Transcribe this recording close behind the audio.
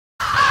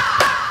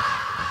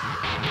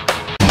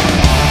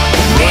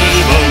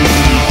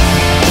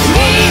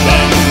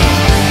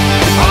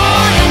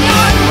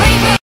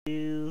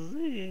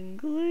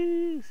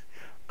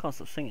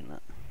can't stop singing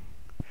that.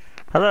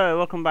 Hello,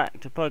 welcome back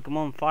to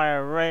Pokemon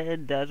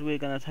FireRed, as we're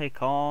gonna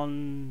take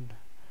on...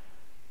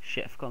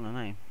 Shit, I've forgotten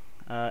the name.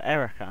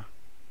 Erika.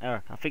 I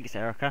think it's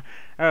Erika.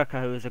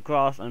 Erika, who is a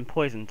grass and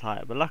poison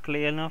type, but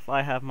luckily enough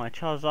I have my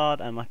Charizard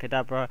and my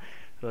Kadabra,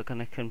 who are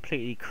gonna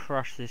completely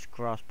crush this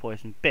grass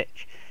poison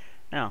bitch.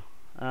 Now,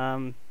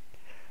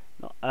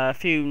 a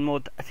few more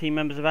team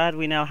members have added.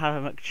 We now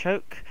have a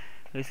Machoke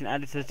who's been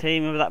added to the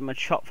team. Remember that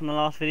Machop from the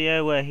last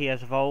video where he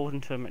has evolved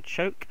into a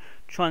Machoke?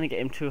 Trying to get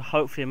him to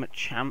hopefully a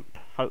Machamp,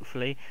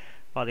 hopefully,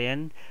 by the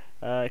end.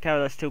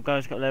 Gyarados still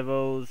goes, got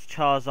levels.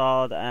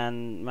 Charizard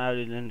and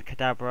Marilyn and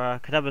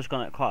Kadabra. Kadabra's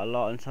gone up quite a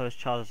lot, and so has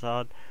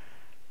Charizard.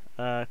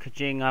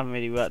 Kajing I haven't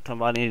really worked on,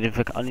 but I only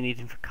need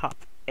him for Cup.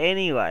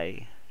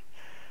 Anyway,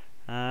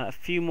 a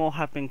few more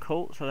have been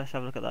caught, so let's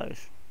have a look at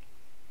those.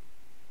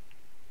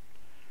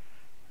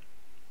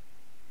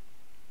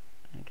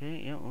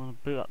 Okay, yeah, we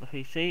want to boot up the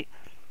PC.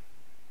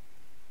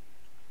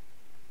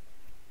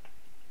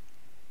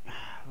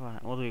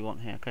 Right, what do we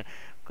want here? Okay,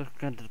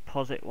 going to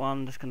deposit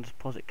one, just going to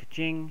deposit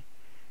Kajing.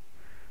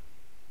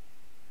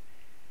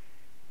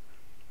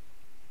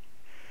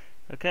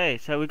 Okay,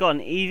 so we got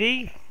an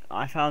Eevee.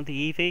 I found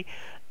the Eevee.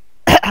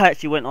 I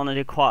actually went on and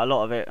did quite a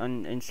lot of it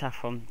in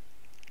Saffron.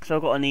 So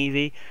I've got an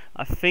Eevee.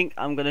 I think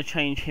I'm going to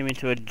change him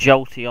into a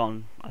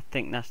Jolteon. I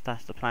think that's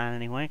the plan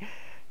anyway.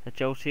 A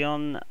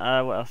Jolteon.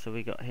 What else have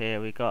we got here?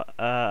 We got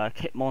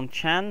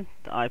Hitmonchan.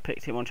 I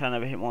picked Hitmonchan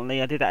over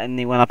Hitmonlee. I did that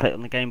when I played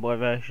on the Game Boy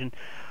version.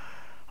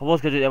 I was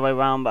going to do it the other way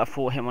around, but I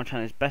thought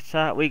Hitmonchan is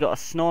better. We got a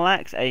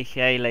Snorlax,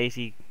 aka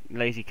lazy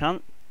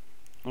cunt,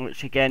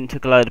 which again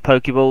took a load of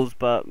Pokeballs,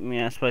 but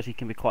yeah, I suppose he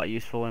can be quite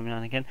useful every now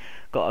and again.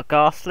 Got a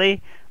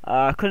Ghastly.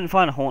 I couldn't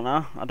find a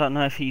Haunter. I don't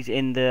know if he's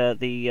in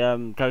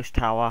the Ghost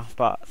Tower,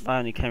 but I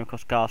only came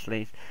across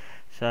Ghastlies.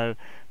 So,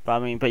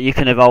 but you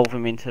can evolve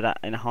him into that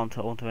in a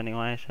Haunter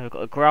anyway. So we've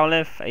got a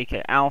Growlithe,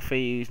 aka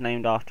Alfie, who's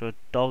named after a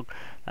dog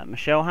that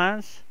Michelle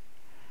has.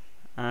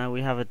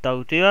 We have a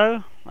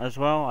Doduo as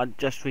well. I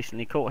just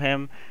recently caught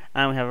him,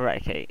 and we have a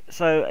Raticate.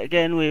 So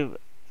again, we've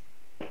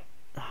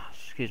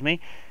excuse me.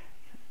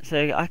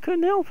 So I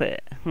couldn't help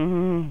it.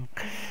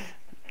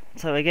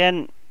 So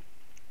again,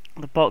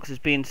 the box is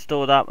being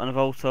stored up and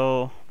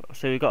Voltor.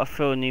 So we've got to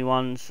fill new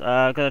ones.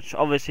 Gonna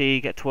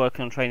obviously get to work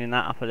on training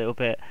that up a little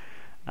bit.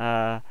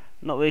 Not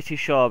really too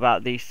sure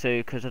about these two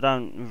because I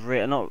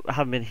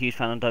haven't been a huge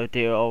fan of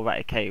Doduo or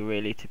Raticate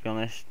really, to be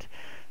honest.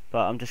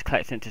 But I'm just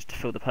collecting it just to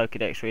fill the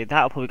Pokédex really.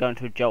 That'll probably go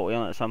into a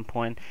Jolteon at some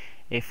point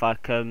if I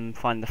can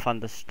find the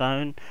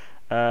Thunderstone.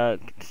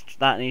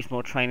 That needs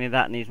more training.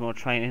 That needs more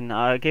training.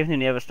 I give him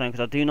the Everstone because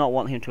I do not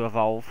want him to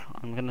evolve.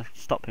 I'm going to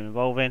stop him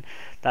evolving.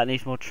 That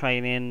needs more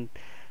training.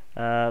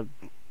 Definitely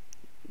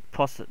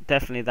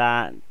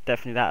that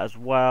as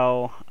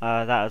well.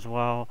 That as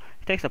well.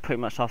 He takes up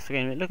pretty much half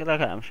screen. Look at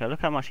him, show.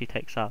 Look how much he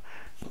takes up.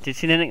 Did you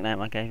see the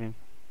nickname I gave him?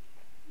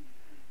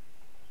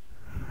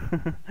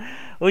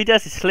 All he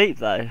does is sleep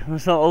though.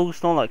 It's not all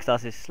Snorlax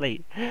does is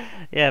sleep.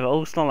 Yeah, but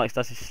all Snorlax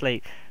does is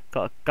sleep.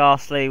 Got a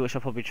Ghastly, which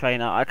I'll probably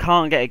train out. I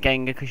can't get a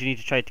Gengar because you need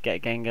to trade to get a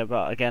Gengar,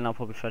 but again I'll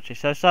probably try to.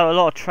 So a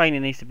lot of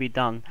training needs to be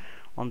done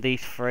on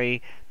these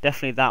three.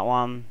 Definitely that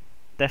one.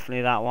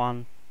 Definitely that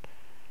one.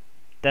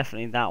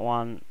 Definitely that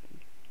one.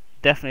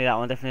 Definitely that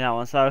one. Definitely that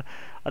one. So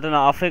I don't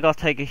know. I think I'll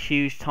take a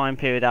huge time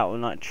period out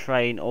and like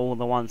train all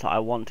the ones that I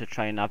want to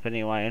train up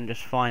anyway, and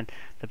just find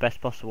the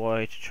best possible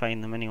way to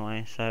train them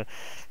anyway. So.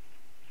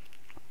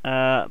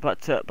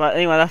 But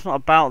anyway, that's not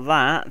about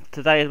that.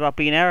 Today is about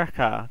beating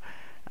Erika,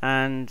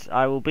 and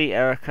I will beat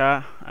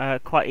Erika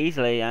quite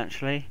easily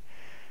actually.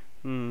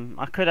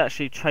 I could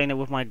actually train her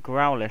with my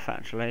Growlithe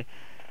actually,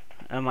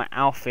 and my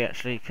Alfie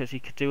actually, because he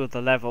could do with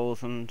the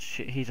levels, and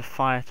he's a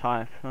fire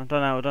type. I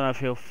don't know if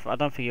he'll. I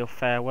don't think he'll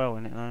fare well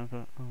in it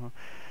though.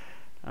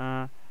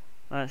 But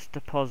let's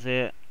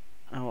deposit.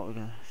 What we're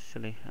gonna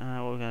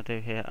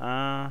do here?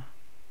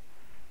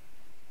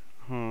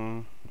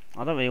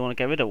 I don't really want to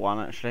get rid of one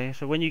actually.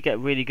 So when you get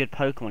really good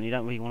Pokemon, you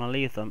don't really want to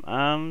leave them.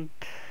 I'm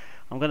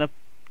gonna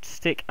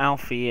stick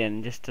Alfie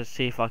in just to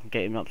see if I can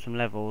get him up some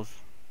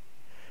levels,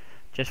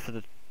 just for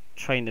the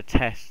trainer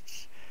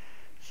tests.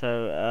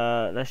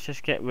 So let's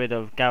just get rid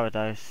of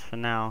Gyarados for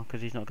now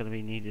because he's not going to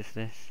be needed for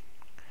this.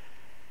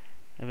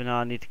 Even though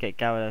I need to get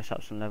Gyarados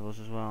up some levels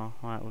as well.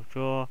 Alright,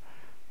 withdraw.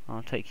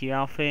 I'll take you,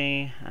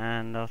 Alfie,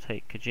 and I'll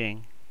take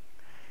Kajing.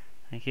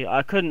 Thank you.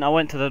 I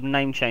went to the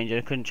name changer.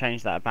 I couldn't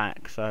change that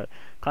back, so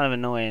kind of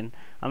annoying.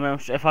 I mean,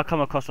 if I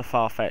come across a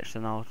Farfetch,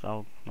 then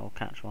I'll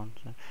catch one.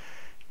 So.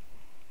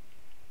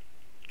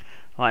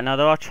 Right, now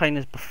there are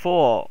trainers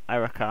before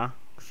Erika,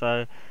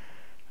 so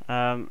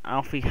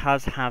Alfie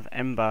have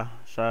Ember,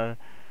 so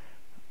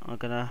I'm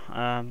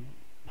gonna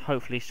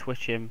hopefully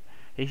switch him.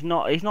 He's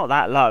not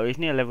that low. He's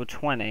near level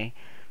 20,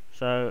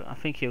 so I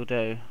think he'll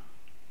do.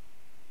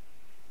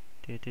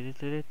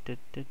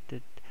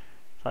 It's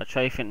like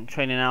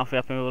training Alfie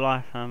up in real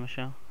life,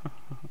 Michelle.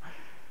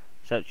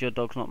 Except your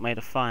dog's not made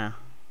of fire.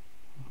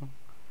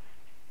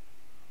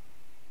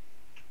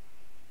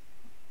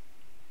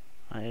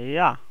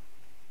 Yeah.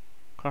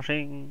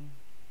 Crushing.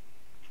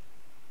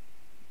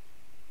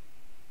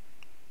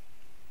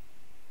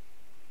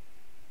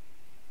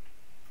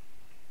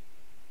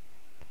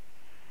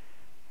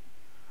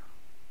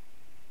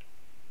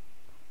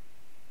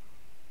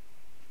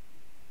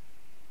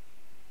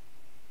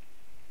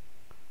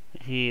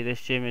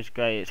 this gym is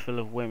great, it's full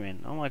of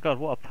women. Oh my god,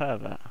 what a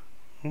pervert.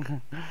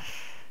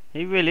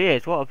 He really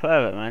is, what a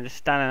pervert, man. Just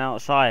standing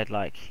outside,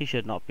 like, he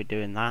should not be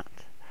doing that.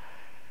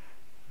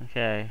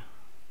 Okay.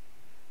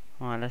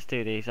 Alright, let's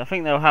do these. I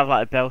think they'll have,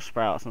 like, bell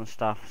sprouts and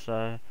stuff,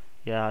 so...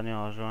 Yeah, I knew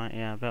I was right.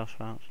 Yeah, bell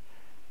sprouts.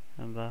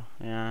 Remember?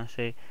 Yeah,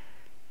 see.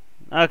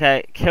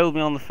 Okay, killed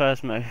me on the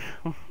first move.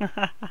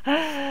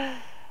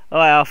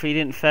 Alright, Alpha, you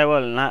didn't fare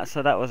well in that,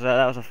 so that was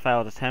a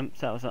failed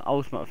attempt. That was an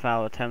ultimate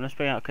failed attempt. Let's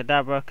bring out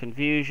Kadabra,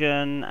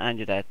 Confusion, and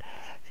you're dead.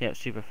 So yeah, it's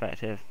super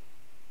effective.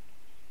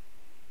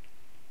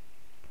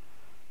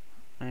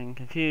 And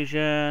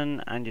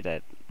Confusion, and you're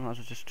dead. I might as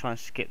well just try and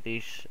skip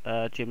these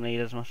gym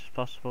leaders as much as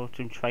possible.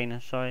 Gym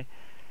trainers, sorry.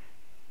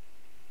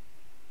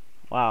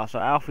 Wow, so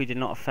Alfie did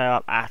not fare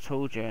up at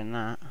all during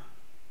that.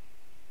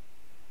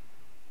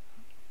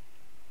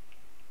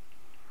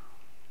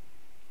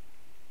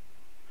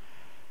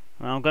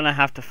 Well, I'm gonna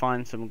have to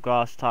find some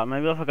grass type.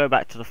 Maybe if I go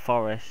back to the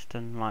forest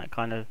and like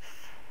kind of,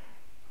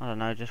 I don't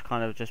know, just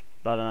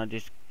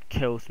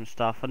kill some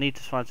stuff. I need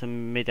to find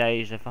some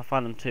mid-age. If I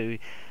find them too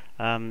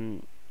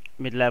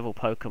mid-level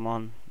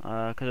Pokemon,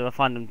 because if I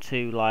find them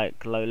too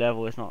like low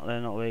level,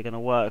 they're not really gonna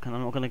work, and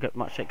I'm not gonna get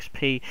much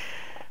XP.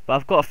 But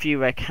I've got a few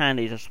rare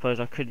candies I suppose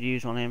I could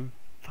use on him.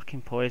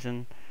 Fucking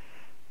poison.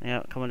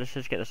 Yeah, come on, let's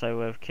just get this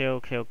over with. Kill,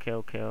 kill,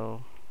 kill,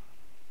 kill.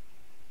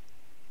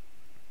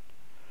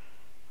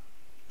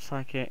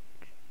 Psychic.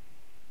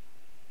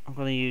 I'm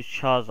gonna use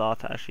Charizard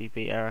to actually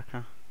beat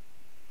Erika.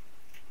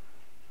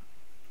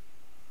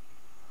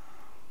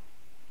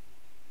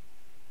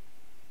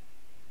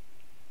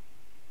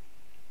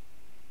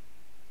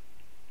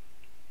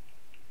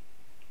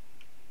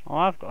 Oh,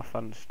 I've got a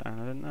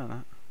Thunderstone, I didn't know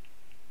that.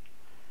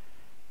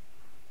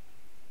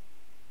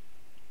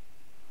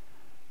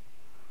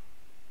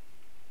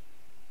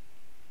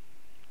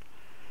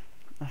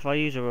 If I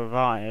use a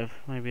revive,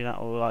 maybe that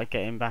will like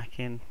get him back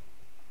in.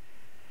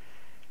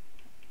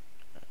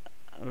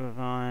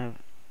 Revive.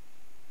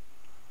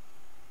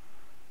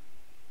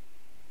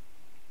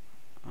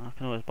 I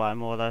can always buy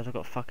more of those. I've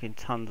got fucking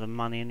tons of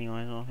money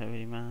anyway, so it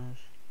really matters.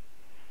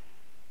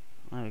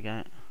 There we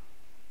go.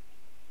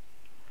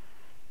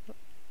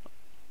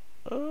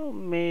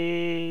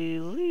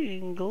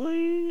 Amazing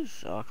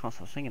Glaze. Oh, I can't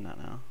stop singing that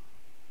now.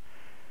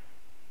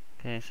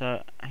 Okay,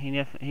 so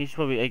he's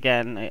probably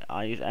again.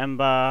 I use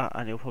Ember,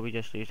 and he'll probably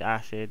just use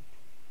Acid.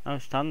 Oh,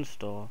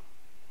 Thunderstorm.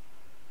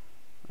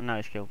 And now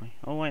he's killed me.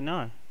 Oh wait,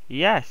 no.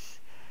 Yes.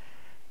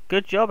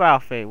 Good job,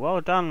 Alfie.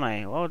 Well done,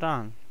 mate. Well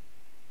done.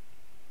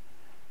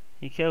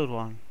 You killed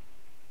one.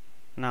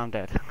 Now I'm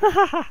dead.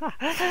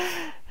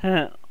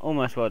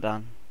 Almost well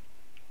done.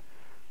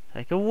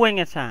 Take a wing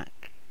attack.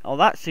 Oh,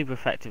 that's super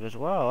effective as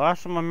well.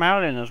 That's my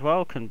Marilyn as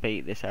well can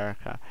beat this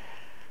Erika.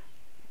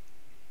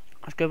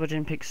 Let's go ahead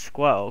and pick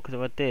Squirtle, because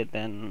if I did,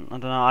 then I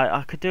don't know.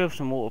 I could do with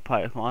some water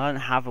Pokemon. I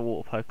don't have a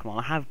water Pokemon.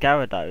 I have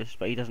Gyarados,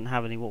 but he doesn't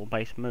have any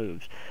water-based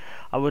moves.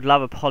 I would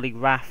love a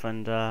Poliwrath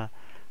and a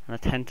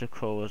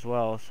Tentacruel as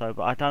well. So,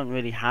 but I don't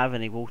really have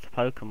any water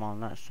Pokemon.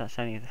 That's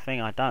only the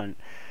thing. I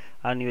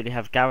only really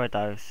have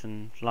Gyarados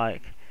and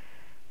like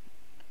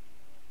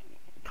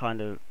kind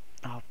of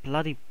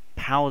bloody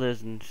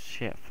powders and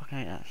shit. Fuck, I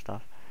hate that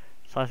stuff.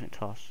 Seismic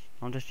Toss.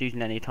 I'm just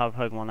using any type of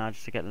Pokemon now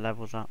just to get the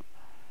levels up.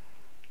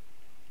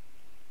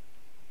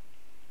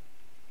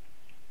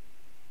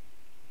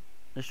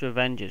 This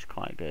Revenge is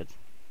quite good.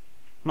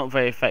 Not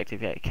very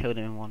effective yet, it killed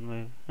him in one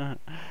move. Let's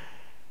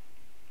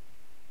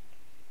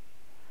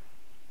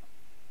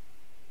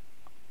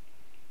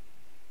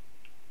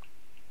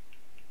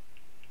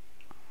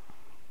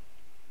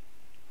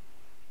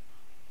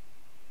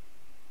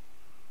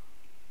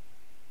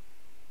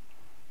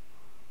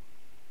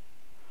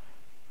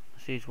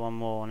use one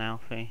more on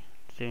Alfie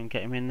to see if we can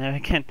get him in there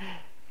again.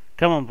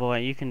 Come on boy,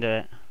 you can do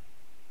it.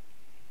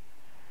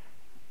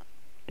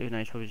 Even though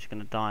he's probably just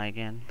going to die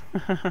again.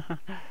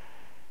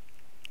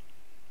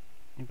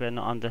 You better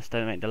not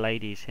underestimate the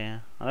ladies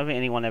here. I don't think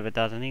anyone ever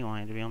does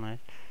anyway, to be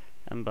honest.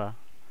 Ember.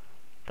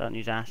 Don't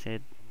use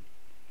Acid.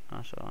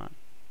 That's alright.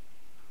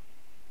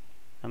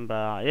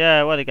 Ember.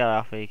 Yeah, where'd he go,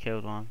 Alfie? He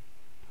killed one.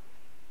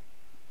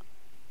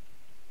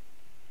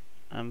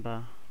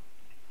 Ember.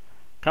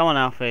 Come on,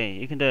 Alfie.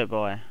 You can do it,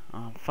 boy.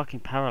 Oh, I'm fucking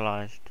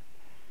paralysed.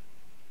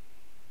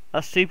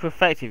 That's super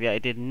effective, yet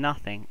it did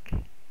nothing.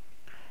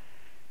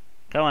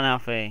 Go on,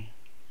 Alfie.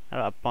 How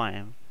about I bite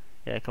him?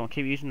 Yeah, come on,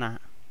 keep using that.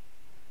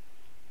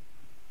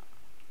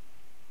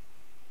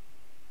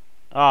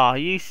 Oh, are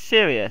you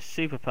serious?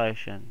 Super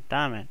potion.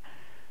 Damn it.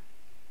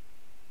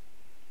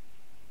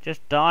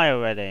 Just die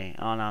already.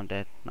 Oh, no, I'm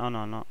dead. Oh, no,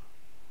 I'm not.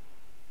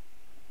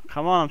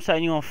 Come on, I'm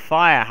setting you on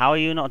fire. How are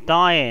you not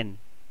dying?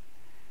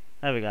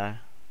 There we go.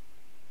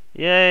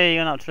 Yay,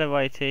 you're up to level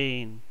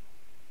 18.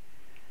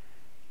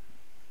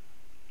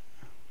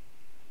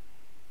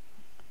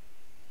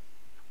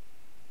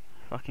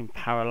 Fucking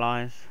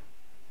paralyze.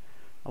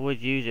 I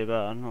would use it,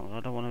 but I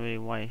don't want to really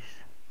waste.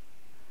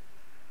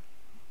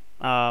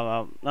 Oh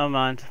well, never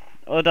mind.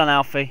 Well done,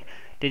 Alfie.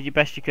 Did your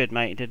best you could,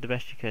 mate. You did the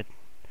best you could.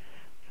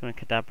 Throwing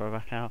Kadabra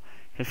back out.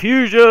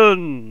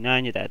 Confusion! No,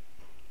 and you're dead.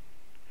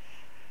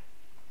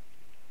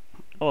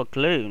 Oh, a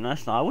gloom.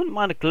 That's not. I wouldn't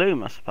mind a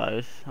gloom. I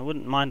suppose I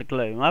wouldn't mind a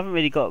gloom. I haven't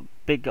really got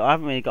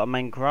a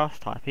main grass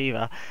type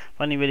either.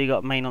 I've only really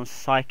got main on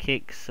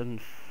psychics and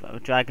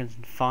dragons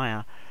and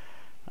fire.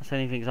 That's the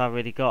only things I've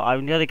really got.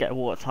 I'm gonna get a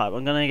water type.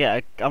 I'm gonna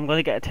get a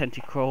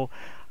tentacruel,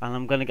 and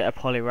I'm gonna get a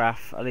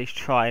polyrath. At least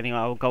try anyway,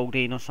 or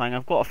goldine or something.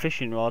 I've got a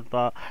fishing rod,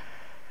 but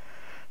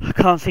I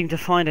can't seem to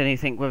find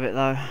anything with it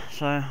though.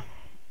 So,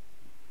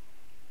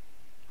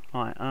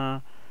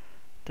 right.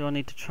 Do I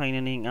need to train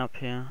anything up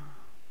here?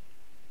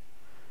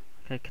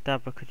 Okay,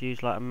 Kadabra could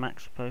use like a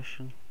max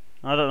potion.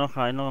 I don't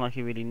know. I know like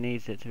he really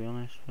needs it, to be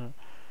honest, but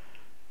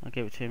I'll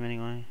give it to him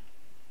anyway.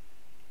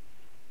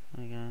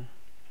 There you go.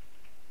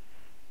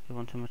 Give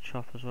one to my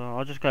chop as well.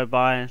 I'll just go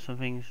buy some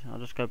things. I'll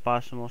just go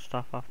buy some more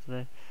stuff after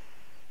this.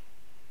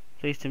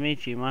 Pleased to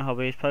meet you. My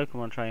hobby is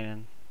Pokemon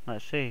training.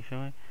 Let's see,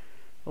 shall we?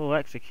 Oh,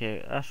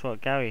 execute. That's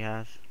what Gary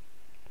has.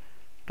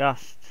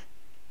 Gust.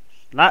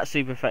 That's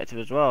super effective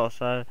as well,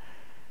 so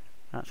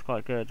that's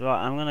quite good.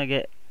 Right, I'm gonna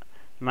get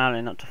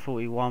Malin up to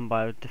 41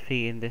 by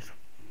defeating this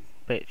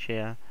bitch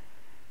here.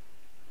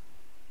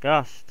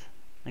 Gust.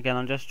 Again,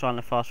 I'm just trying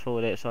to fast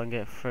forward it so I can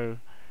get through.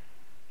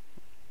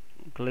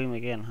 Gloom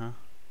again, huh?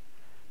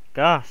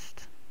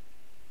 Gust.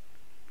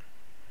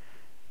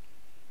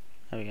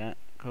 There we go.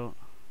 Cool.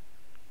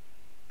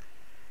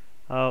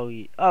 Oh,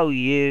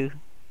 you.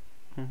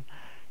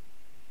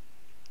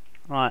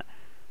 Right.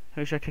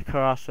 Who should I kick her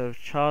ass with?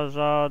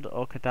 Charizard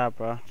or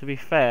Kadabra? To be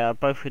fair,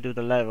 both could do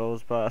the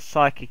levels, but a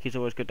Psychic is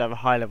always good to have a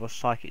high level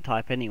Psychic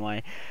type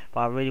anyway. But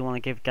I really want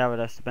to give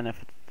Gyarados the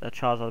benefit,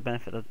 Charizard the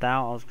benefit of the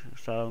doubt,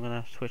 so I'm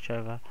going to switch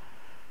over.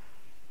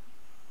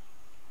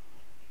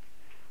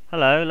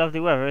 Hello, lovely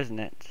weather, isn't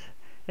it?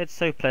 It's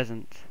so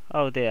pleasant.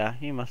 Oh dear,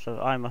 I must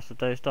have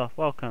dozed off.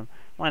 Welcome.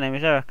 My name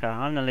is Erika.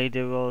 I'm the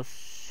leader of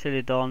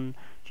Silidon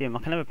Gym. I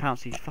can never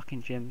pronounce these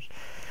fucking gyms.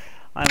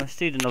 I'm a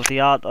student of the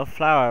art of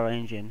flower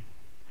arranging.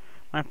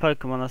 My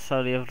Pokemon are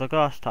solely of the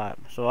grass type,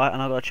 so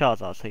and I got a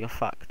Charizard, so you're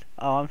fucked.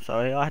 Oh, I'm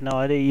sorry, I had no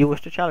idea you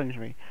wished to challenge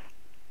me.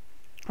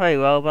 Very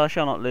well, but I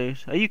shall not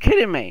lose. Are you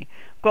kidding me?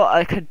 I've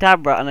got a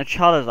Kadabra and a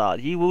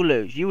Charizard. You will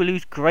lose. You will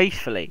lose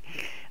gracefully,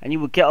 and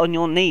you will get on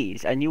your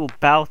knees, and you will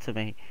bow to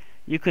me.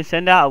 You can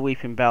send out a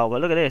Weeping Bell,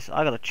 but look at this.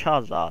 I got a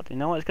Charizard. You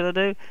know what it's gonna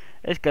do?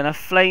 It's gonna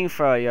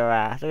flamethrower your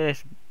ass. Look at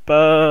this.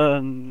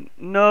 Burn.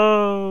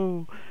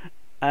 No.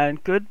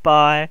 And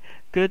goodbye.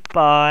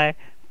 Goodbye.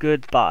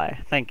 Goodbye.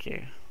 Thank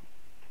you.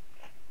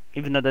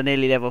 Even though they're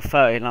nearly level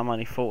 30 and I'm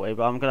only 40,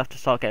 but I'm going to have to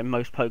start getting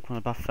most Pokemon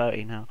above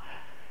 30 now.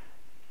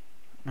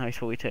 No, he's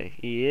 42.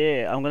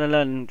 Yeah, I'm going to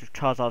learn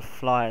Charizard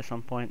Fly at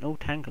some point. Oh,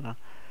 Tangela.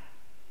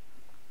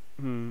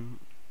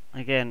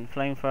 Again,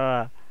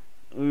 Flamethrower.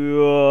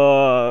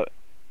 I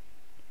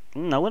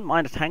wouldn't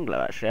mind a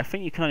Tangela actually. I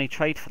think you can only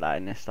trade for that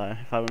in this though,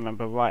 if I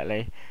remember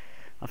rightly.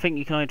 I think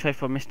you can only trade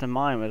for Mr.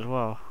 Mime as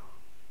well.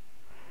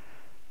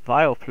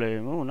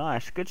 Vileplume, oh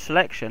nice, good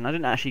selection. I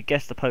didn't actually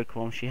guess the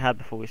Pokemon she had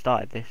before we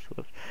started this.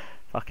 Whoops.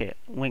 Fuck it,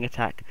 Wing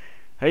Attack.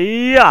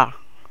 Hiya!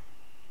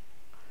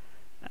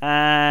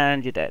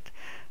 And you're dead.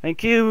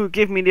 Thank you,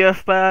 give me the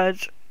Earth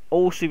Badge.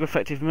 All super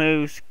effective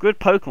moves. Good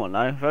Pokemon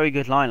though, very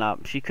good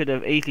lineup. She could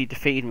have easily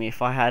defeated me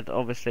if I had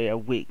obviously a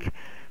weak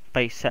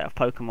base set of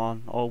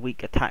Pokemon or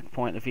weak attack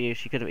point of view.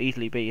 She could have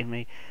easily beaten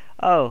me.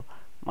 Oh,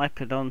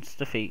 Mycodon's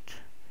defeat.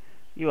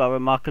 You are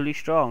remarkably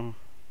strong.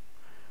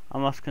 I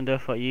must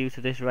confer you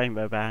to this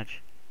rainbow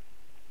badge.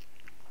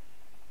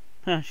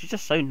 She's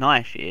just so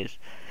nice, she is.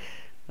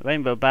 The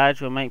rainbow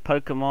badge will make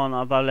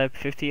Pokemon above level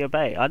 50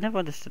 obey. I never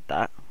understood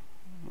that.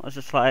 I was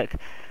just like,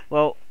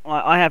 well,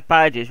 I have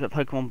badges with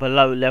Pokemon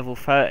below level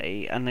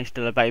 30 and they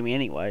still obey me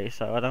anyway,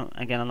 so I don't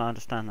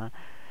understand that.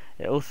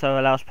 It also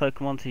allows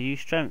Pokemon to use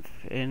strength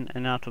in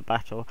and out of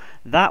battle.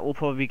 That will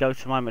probably go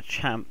to my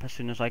Machamp as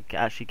soon as I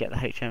actually get the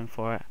HM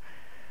for it.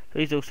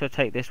 Please also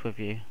take this with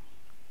you.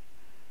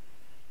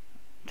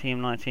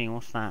 Team 19,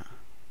 what's that?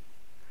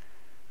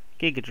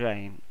 Giga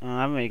Drain.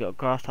 I haven't really got a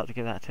grass type to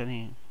give that to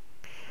any.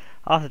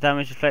 After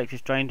damage effect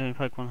is drained on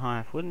Pokemon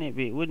Hive.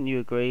 Wouldn't you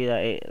agree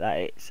that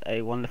it's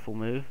a wonderful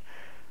move?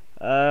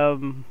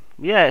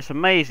 Yeah, it's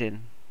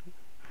amazing.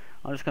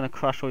 I'm just gonna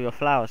crush all your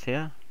flowers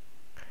here.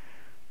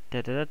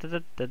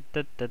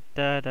 Crushing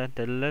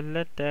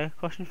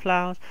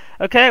flowers.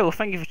 Okay, well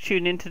thank you for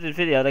tuning into the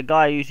video. The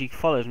guy who usually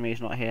follows me is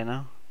not here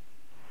now.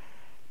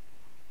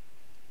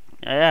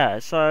 Yeah,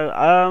 so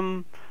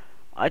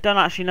I don't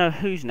actually know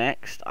who's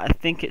next. I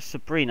think it's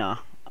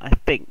Sabrina. I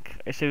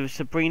think it's either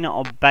Sabrina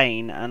or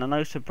Bane, and I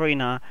know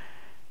Sabrina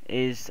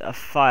is a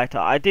fighter.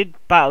 I did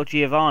battle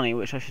Giovanni,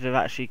 which I should have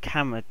actually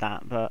cameraed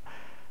that, but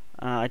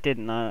I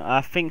didn't know.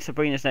 I think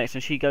Sabrina's next,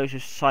 and she goes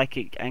with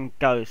Psychic and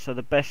Ghost. So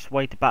the best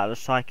way to battle a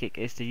Psychic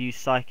is to use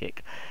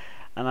Psychic,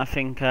 and I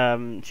think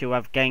she'll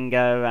have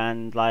Gengar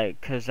and like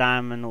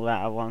Kazam and all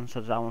that other one.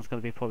 So that one's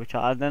going to be probably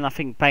charged. And then I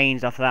think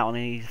Bane's after that one,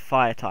 and he's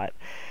Fire type.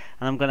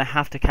 And I'm going to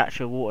have to catch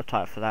a water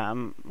type for that.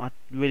 I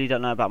really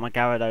don't know about my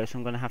Gyarados, so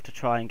I'm going to have to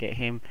try and get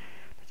him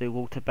to do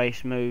water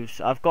based moves.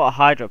 I've got a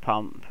Hydro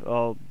Pump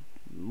or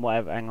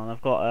whatever. Hang on,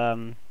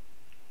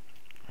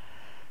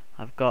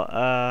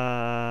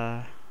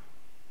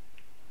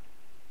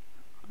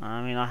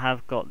 I mean, I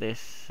have got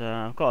this.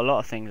 I've got a lot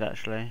of things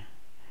actually.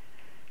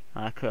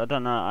 I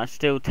don't know. I'm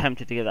still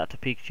tempted to get that to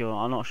Pikachu.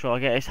 I'm not sure.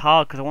 It's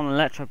hard because I want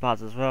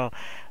Electrobuds as well.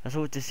 There's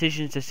always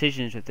decisions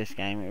with this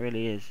game. It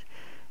really is.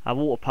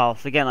 Water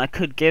Pulse again. I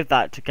could give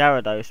that to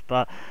Gyarados,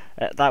 but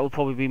that would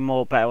probably be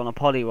more better on a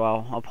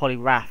Poliwhirl or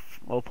Poliwrath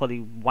or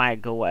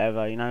Poliwag or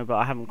whatever, you know. But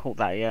I haven't caught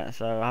that yet,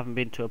 so I haven't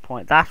been to a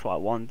point. That's what I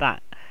want.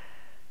 That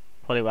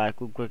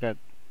Poliwag.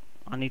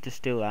 I need to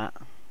steal that.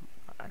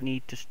 I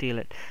need to steal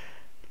it.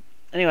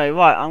 Anyway,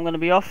 right, I'm going to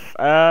be off.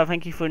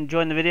 Thank you for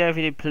enjoying the video. If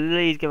you did,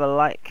 please give a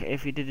like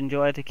if you did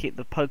enjoy it, to keep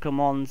the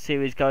Pokemon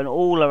series going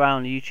all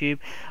around YouTube.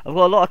 I've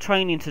got a lot of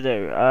training to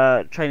do.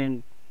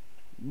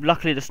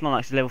 Luckily the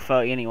Snorlax is level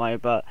 30 anyway,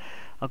 but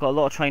I've got a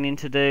lot of training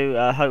to do.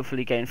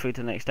 Hopefully getting through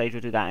to the next stage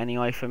will do that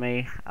anyway for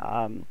me.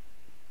 I'm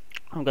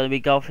going to be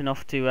golfing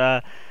off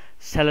to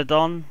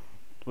Celadon,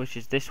 which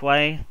is this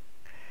way.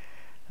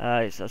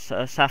 It's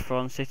a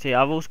Saffron City.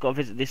 I've also got to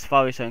visit this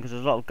Fiery Zone because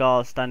there's a lot of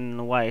guards standing in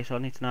the way, so I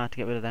need to know how to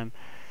get rid of them.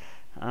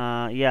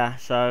 Yeah,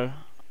 so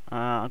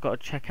I've got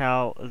to check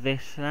out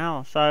this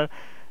now. So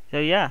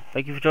yeah,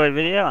 thank you for joining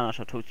the video, and I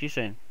shall talk to you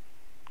soon.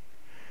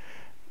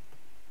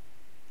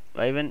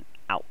 Raven.